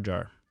about Jar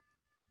Jar?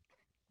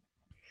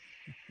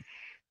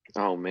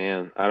 Oh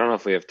man, I don't know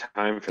if we have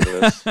time for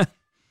this.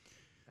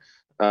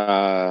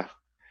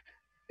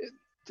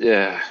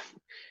 Yeah.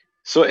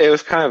 So it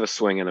was kind of a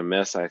swing and a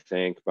miss, I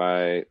think,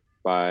 by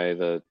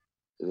the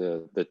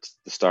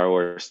Star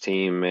Wars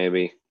team,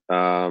 maybe.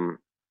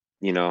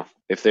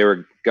 If they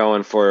were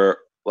going for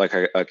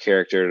a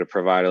character to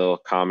provide a little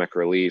comic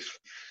relief,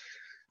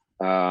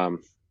 they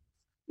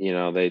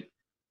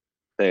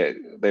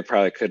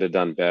probably could have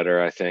done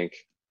better, I think.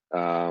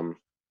 At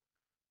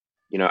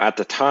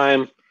the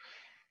time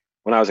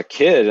when I was a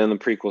kid and the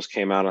prequels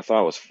came out, I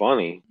thought it was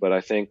funny, but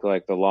I think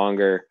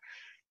the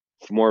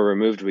more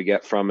removed we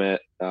get from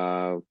it,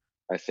 I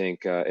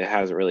think it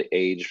hasn't really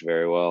aged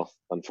very well,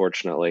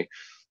 unfortunately.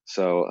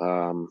 So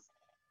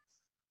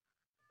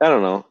I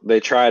don't know. They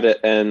tried it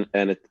and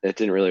it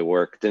didn't really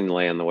work. It didn't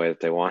land the way that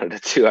they wanted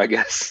it to, I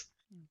guess.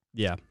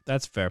 Yeah,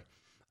 that's fair.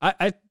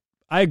 I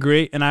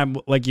agree, and I'm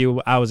like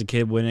you. I was a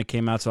kid when it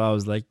came out, so I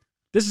was like,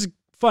 "This is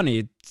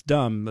funny. It's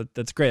dumb, but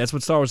that's great. That's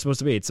what Star Wars is supposed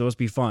to be. It's supposed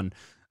to be fun."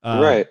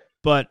 Right.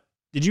 But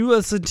did you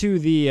listen to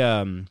the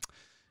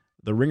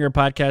Ringer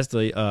podcast,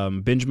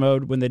 the Binge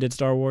Mode, when they did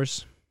Star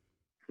Wars?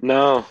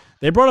 No.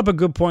 They brought up a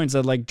good point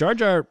that Jar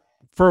Jar,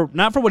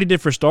 not for what he did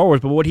for Star Wars,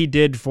 but what he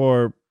did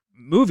for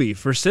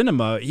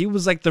cinema, he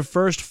was the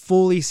first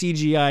fully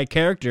CGI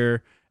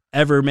character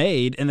ever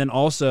made, and then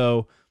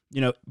also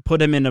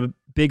put him in a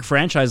big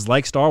franchise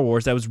like Star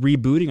Wars that was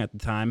rebooting at the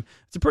time.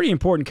 It's a pretty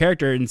important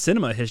character in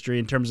cinema history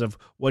in terms of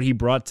what he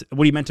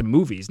meant to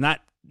movies,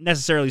 not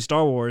necessarily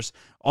Star Wars.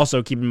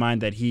 Also keep in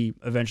mind that he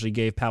eventually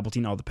gave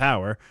Palpatine all the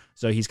power,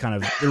 so he's kind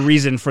of the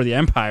reason for the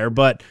Empire,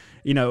 but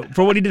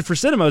for what he did for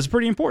cinema is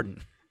pretty important.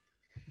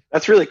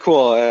 That's really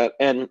cool.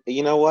 And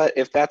you know what,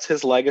 if that's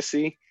his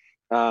legacy,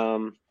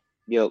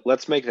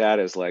 let's make that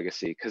his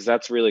legacy, because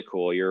that's really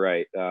cool. You're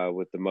right,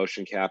 with the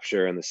motion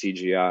capture and the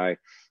CGI.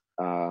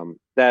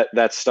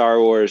 That Star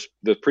Wars,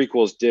 the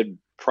prequels did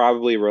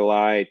probably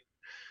rely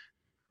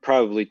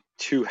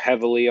too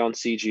heavily on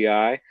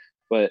CGI,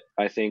 but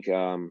I think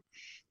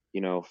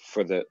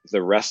for the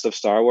rest of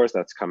Star Wars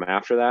that's come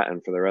after that,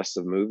 and for the rest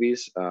of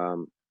movies,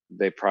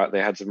 they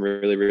had some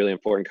really, really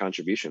important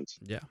contributions.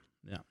 Yeah.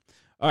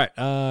 All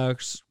right.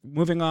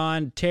 Moving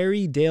on.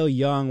 Terry Dale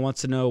Young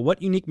wants to know,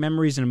 what unique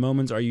memories and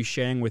moments are you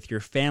sharing with your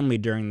family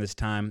during this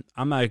time?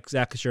 I'm not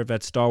exactly sure if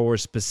that's Star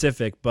Wars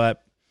specific,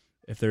 but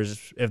if there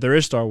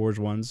is Star Wars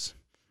ones,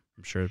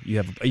 I'm sure you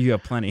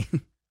have plenty.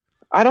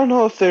 I don't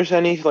know if there's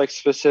any like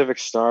specific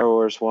Star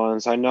Wars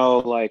ones. I know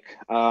like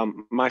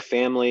my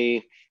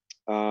family,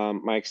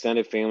 my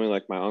extended family,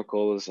 like my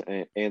uncles,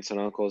 aunts and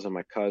uncles, and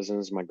my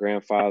cousins, my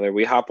grandfather.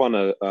 We hop on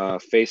a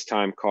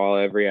FaceTime call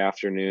every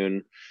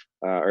afternoon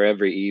or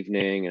every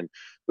evening, and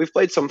we've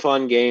played some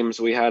fun games.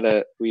 We had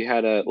a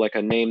like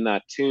a name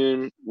that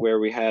tune where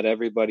we had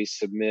everybody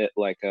submit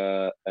like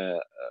a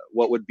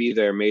what would be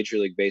their Major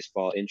League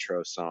Baseball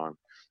intro song,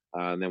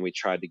 and then we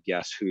tried to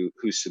guess who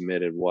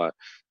submitted what.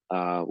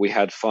 We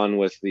had fun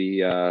with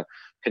the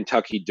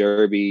Kentucky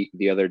Derby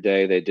the other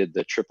day. They did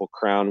the Triple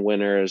Crown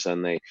winners,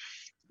 and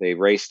they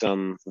raced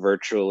them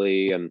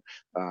virtually, and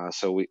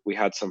so we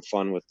had some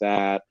fun with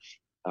that.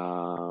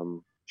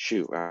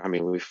 I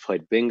mean, we've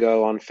played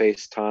bingo on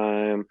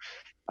FaceTime.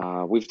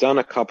 We've done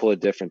a couple of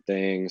different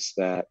things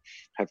that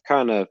have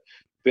kind of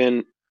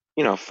been,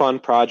 fun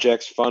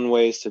projects, fun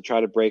ways to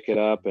try to break it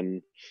up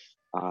and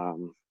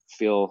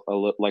feel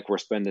like we're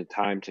spending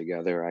time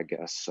together, I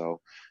guess. So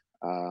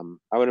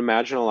I would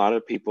imagine a lot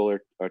of people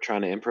are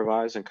trying to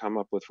improvise and come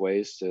up with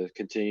ways to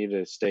continue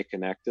to stay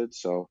connected.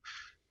 So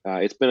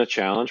it's been a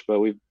challenge, but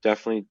we've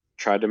definitely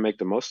tried to make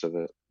the most of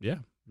it. Yeah,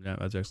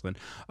 that's excellent.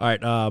 All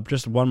right,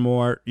 just one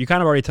more. You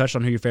kind of already touched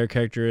on who your favorite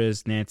character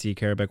is. Nancy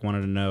Karabek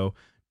wanted to know.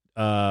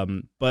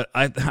 But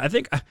I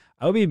think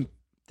I would be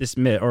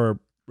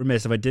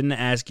remiss if I didn't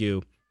ask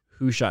you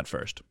who shot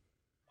first.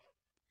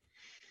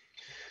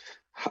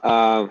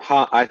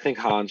 I think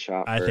Han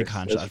shot first. I think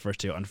Han shot first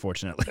too,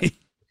 unfortunately.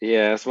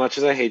 Yeah, as much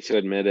as I hate to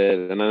admit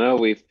it, and I know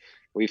we've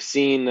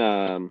seen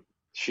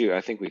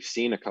I think we've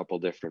seen a couple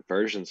different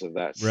versions of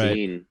that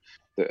scene,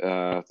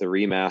 the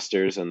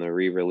remasters and the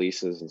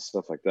re-releases and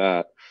stuff like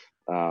that.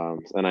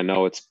 And I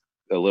know it's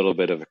a little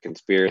bit of a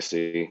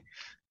conspiracy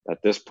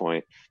at this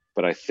point,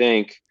 but I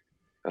think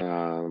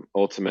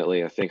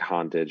ultimately I think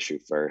Han did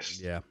shoot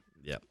first. Yeah.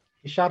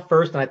 He shot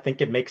first, and I think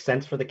it makes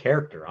sense for the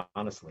character,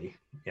 honestly.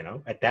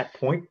 At that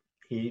point,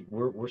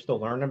 we're still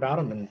learning about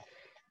him, and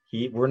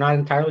we're not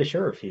entirely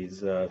sure if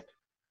he's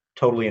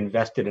totally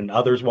invested in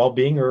others'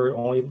 well-being or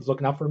only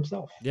looking out for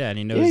himself. Yeah, and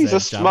he knows. Yeah, he's a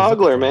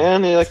smuggler,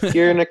 man. Like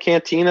you're in a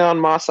cantina on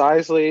Mos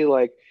Eisley,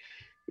 like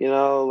you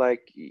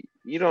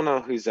don't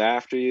know who's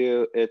after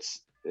you.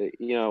 It's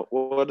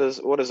what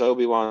does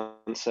Obi-Wan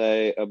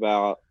say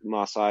about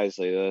Mos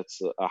Eisley?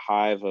 That's a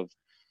hive of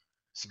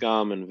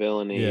scum and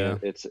villainy. Yeah.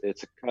 It's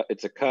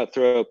a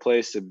cutthroat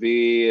place to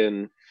be,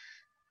 and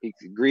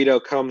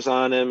Greedo comes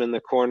on him in the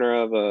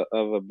corner of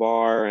a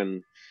bar,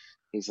 and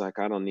he's like,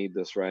 I don't need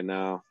this right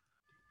now.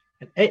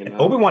 And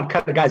Obi-Wan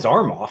cut the guy's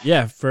arm off.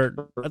 Yeah, for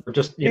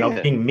just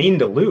being mean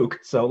to Luke.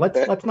 So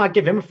let's not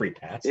give him a free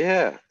pass.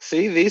 Yeah.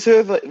 See, this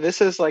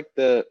is like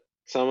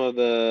some of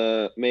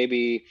the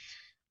maybe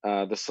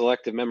the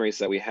selective memories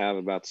that we have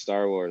about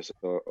Star Wars,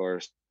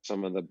 or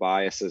some of the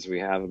biases we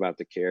have about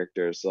the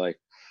characters. Like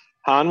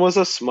Han was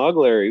a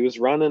smuggler. He was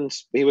running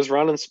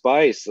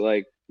spice.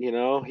 Like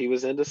he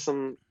was into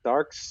some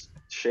dark,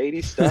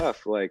 shady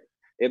stuff. Like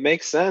it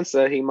makes sense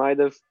that he might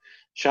have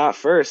shot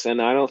first,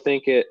 and I don't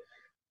think it.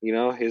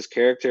 His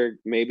character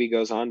maybe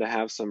goes on to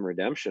have some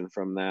redemption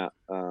from that.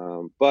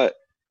 But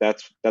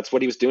that's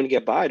what he was doing to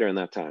get by during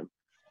that time.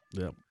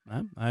 Yeah,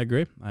 I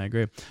agree. All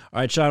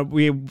right, Sean,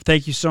 we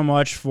thank you so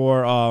much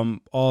for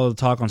all the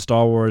talk on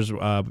Star Wars.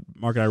 Mark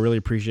and I really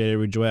appreciate it.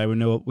 We enjoy it. We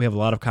know we have a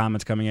lot of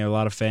comments coming in. A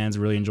lot of fans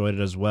really enjoyed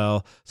it as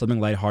well. Something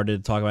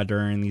lighthearted to talk about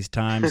during these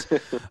times.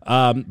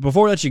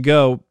 Before we let you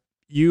go,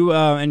 you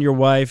and your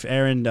wife,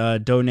 Erin,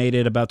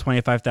 donated about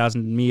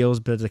 25,000 meals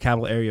to the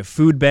Capital Area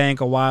Food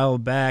Bank a while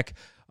back.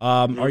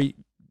 Are you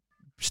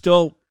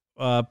still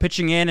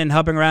pitching in and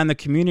helping around the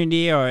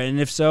community, and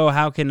if so,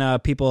 how can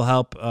people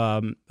help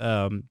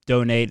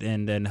donate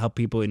and help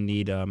people in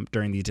need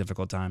during these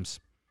difficult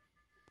times?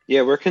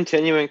 Yeah, we're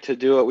continuing to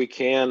do what we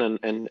can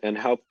and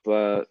help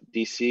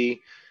DC.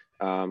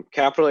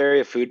 Capital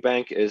Area Food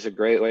Bank is a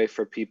great way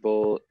for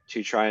people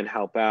to try and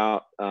help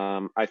out.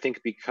 I think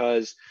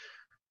because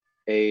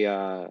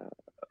a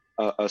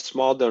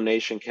small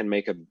donation can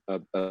make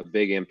a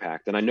big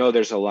impact, and I know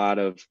there's a lot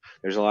of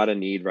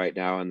need right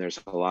now, and there's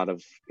a lot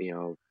of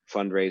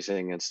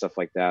fundraising and stuff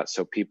like that,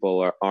 so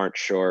people aren't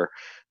sure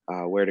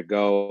where to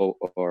go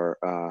or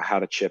how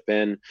to chip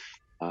in.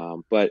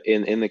 But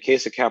in the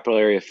case of Capital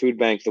Area Food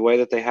Bank, the way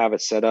that they have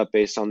it set up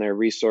based on their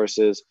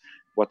resources,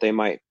 what they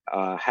might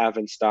have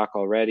in stock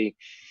already,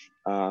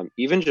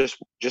 even just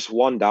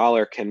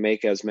 $1 can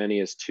make as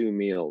many as 2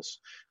 meals.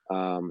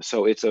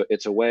 So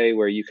it's a way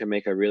where you can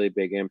make a really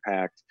big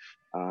impact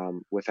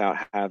without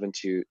having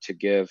to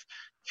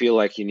feel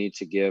like you need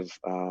to give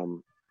a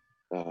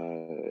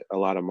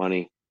lot of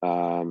money.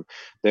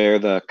 They're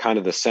the kind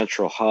of the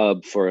central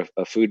hub for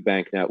a food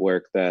bank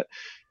network that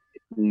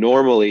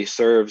normally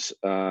serves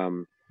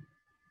to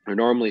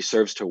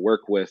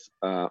work with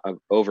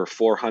over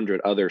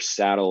 400 other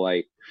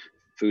satellite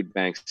food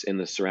banks in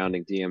the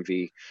surrounding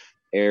DMV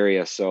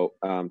area. So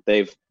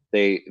they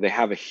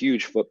have a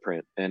huge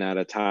footprint, and at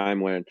a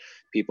time when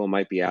people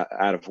might be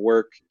out of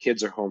work,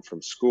 kids are home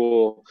from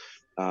school,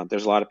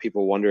 there's a lot of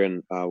people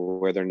wondering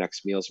where their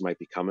next meals might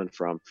be coming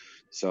from.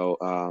 So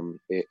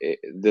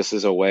this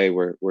is a way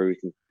where we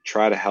can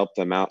try to help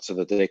them out so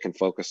that they can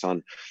focus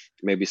on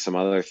maybe some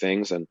other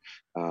things and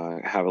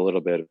have a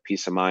little bit of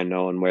peace of mind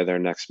knowing where their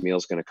next meal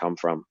is going to come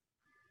from.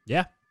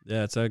 Yeah,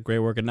 it's a great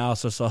work. And I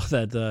also saw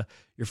that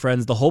your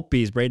friends, the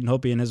Holtbys, Braden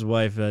Holtby and his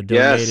wife,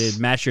 donated,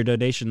 matched your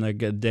donation a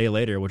day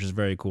later, which is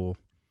very cool.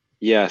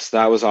 Yes,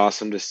 that was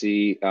awesome to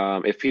see.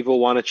 If people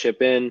want to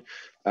chip in,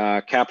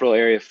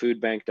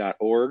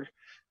 capitalareafoodbank.org.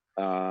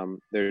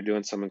 They're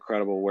doing some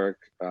incredible work.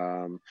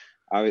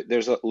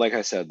 Like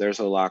I said, there's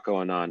a lot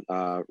going on.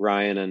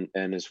 Ryan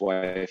and his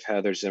wife,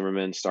 Heather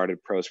Zimmerman,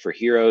 started Pros for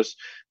Heroes,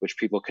 which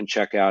people can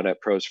check out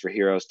at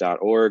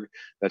prosforheroes.org.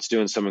 That's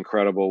doing some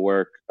incredible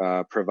work,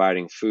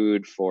 providing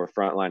food for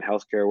frontline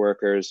healthcare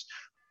workers.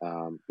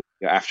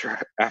 After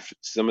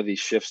some of these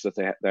shifts that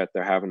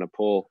they're having to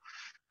pull,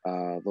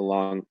 the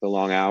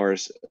long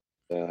hours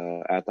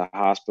at the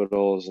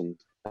hospitals and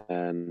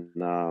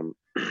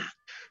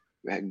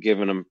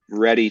giving them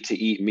ready to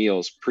eat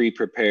meals,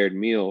 pre-prepared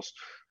meals.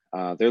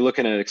 They're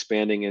looking at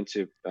expanding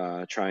into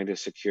trying to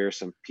secure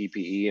some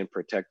PPE and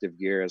protective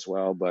gear as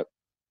well, but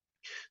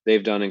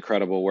they've done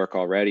incredible work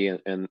already,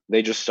 and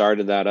they just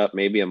started that up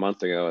maybe a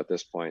month ago at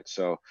this point.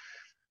 So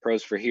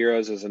Pros for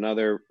Heroes is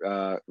another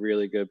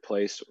really good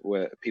place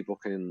where people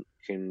can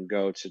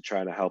go to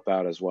try to help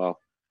out as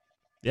well.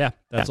 Yeah,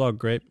 that's all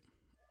great.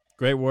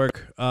 Great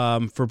work.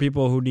 For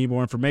people who need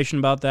more information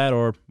about that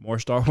or more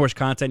Star Wars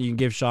content, you can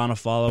give Sean a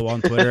follow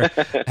on Twitter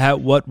at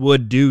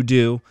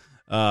WhatWould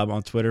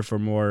on Twitter for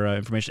more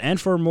information and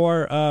for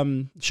more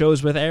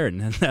shows with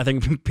Aaron. I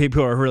think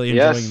people are really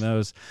enjoying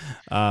those.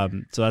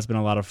 So that's been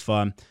a lot of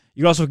fun.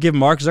 You can also give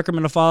Mark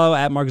Zuckerman a follow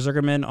at Mark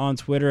Zuckerman on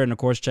Twitter. And, of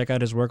course, check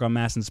out his work on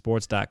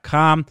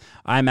massinsports.com.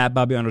 I'm at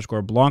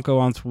Bobby_Blanco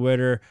on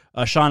Twitter.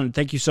 Sean,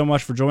 thank you so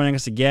much for joining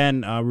us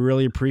again. We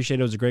really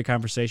appreciate it. It was a great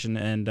conversation,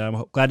 and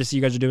I'm glad to see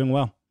you guys are doing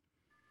well.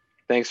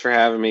 Thanks for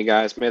having me,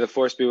 guys. May the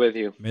force be with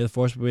you. May the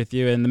force be with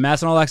you. And the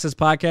Mass and All Access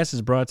podcast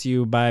is brought to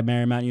you by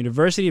Marymount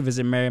University.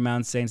 Visit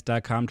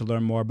MarymountSaints.com to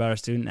learn more about our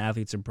student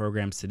athletes and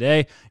programs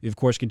today. You, of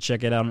course, can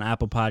check it out on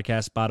Apple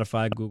Podcasts,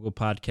 Spotify, Google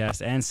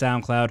Podcasts, and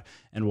SoundCloud,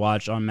 and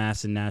watch on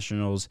Mass and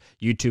Nationals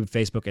YouTube,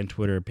 Facebook, and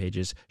Twitter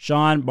pages.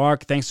 Sean,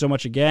 Mark, thanks so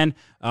much again.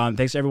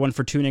 Thanks, everyone,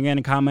 for tuning in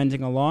and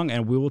commenting along,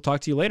 and we will talk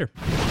to you later.